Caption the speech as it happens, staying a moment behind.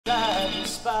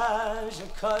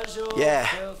Yeah.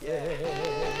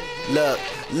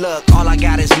 Look, all I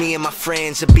got is me and my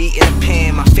friends, a beat in a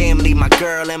pen, my family, my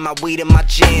girl, and my weed and my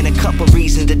gin. A couple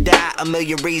reasons to die, a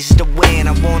million reasons to win.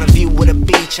 I want a view of the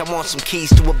beach, I want some keys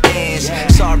to a Benz.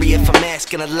 Sorry if I'm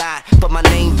asking a lot, but my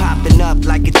name popping up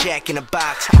like a jack in a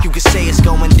box. You could say it's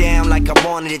going down like I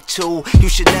wanted it to. You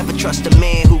should never trust a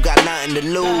man who got nothing to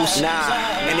lose. Nah,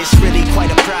 and it's really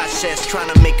quite a process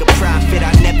trying to make a profit.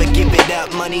 I never give it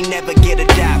up, money never get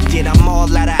adopted. I'm all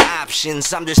out of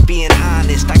options, I'm just being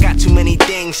honest. I got too many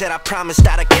things that I promised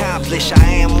I'd accomplish. I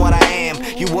am what I am,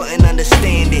 you wouldn't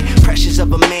understand it. Pressures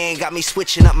of a man got me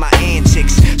switching up my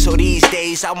antics. So these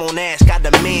days I won't ask, I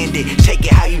demand it. Take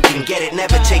it how you can get it,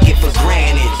 never take it for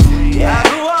granted. I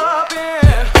grew up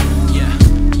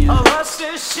in a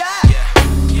rusty shack.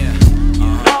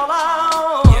 All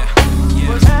I owned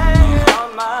was hanging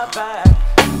on my back.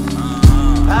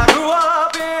 I grew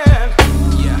up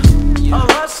in a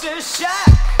rusty shack.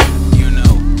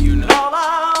 All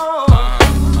I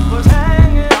owned was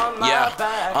hanging on my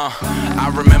back.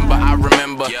 I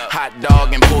remember hot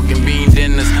dog and pork and bean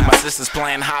dinners. My sisters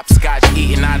playing hopscotch,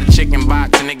 eating out of chicken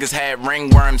box. Niggas had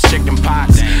ringworms, chicken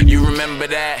pox. You remember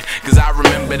that? Cause I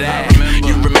remember that.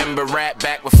 You remember rap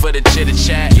back before the chitter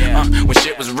chat. When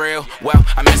shit was real, well,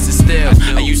 I miss it still.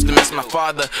 I used to miss my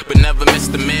father, but never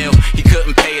missed the meal. He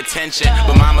couldn't pay attention,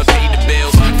 but mama paid the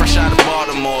bills. Fresh out of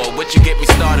Baltimore, what you get me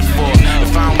started for?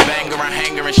 If I don't bang her, I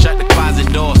hang her and shut the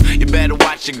closet door. You better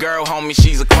watch your girl, homie,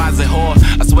 she's a closet whore.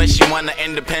 I swear she won the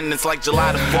independence like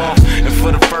July the 4th. And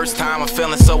for the first time, I'm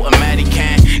feeling so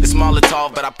American. It's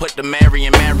Molotov, but I put the Mary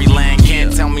in Maryland.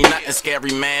 Can't tell me nothing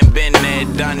scary, man. Been there,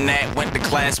 done that. Went to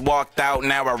class, walked out,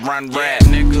 now I run rap,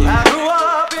 nigga. I grew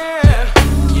up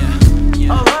in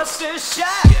a rusty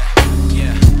shack.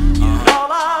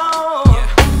 All I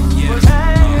owned was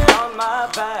hanging on my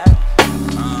back.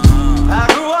 I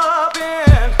grew up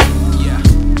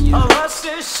in a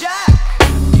rusty shack.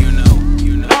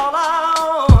 All I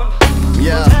owned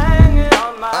was hanging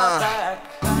on my back.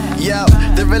 Yo,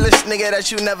 the realest nigga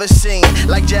that you never seen.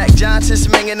 Like Jack Johnson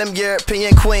sminging them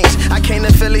European queens. I came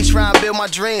to Philly trying to build my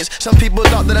dreams. Some people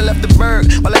thought that I left the burg,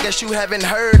 but I guess you haven't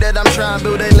heard that I'm trying to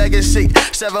build a legacy.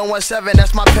 717,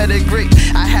 that's my pedigree.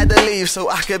 I had to leave so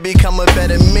I could become a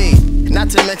better me. Not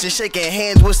to mention shaking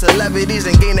hands with celebrities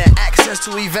and gaining access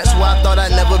to events where I thought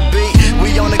I'd never be.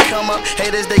 We on the come up,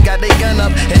 haters they got their gun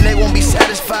up, and they won't be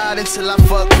satisfied until I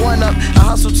fuck one up.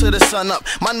 I hustle till the sun up.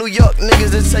 My New York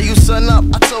niggas that tell you sun up.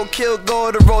 I told Kill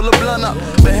Go to roll a blunt up,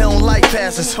 but he don't like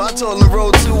passing, so I told him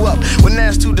roll two up. When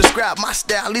asked to describe my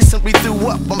style, he simply threw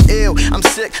up. I'm ill, I'm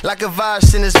sick, like a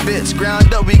virus in this bitch.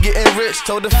 Ground up, we getting rich.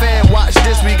 Told the fan, watch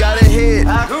this, we got a hit.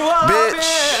 I grew up bitch.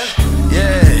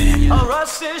 in a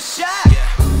rusty shack.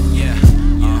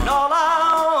 All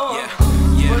I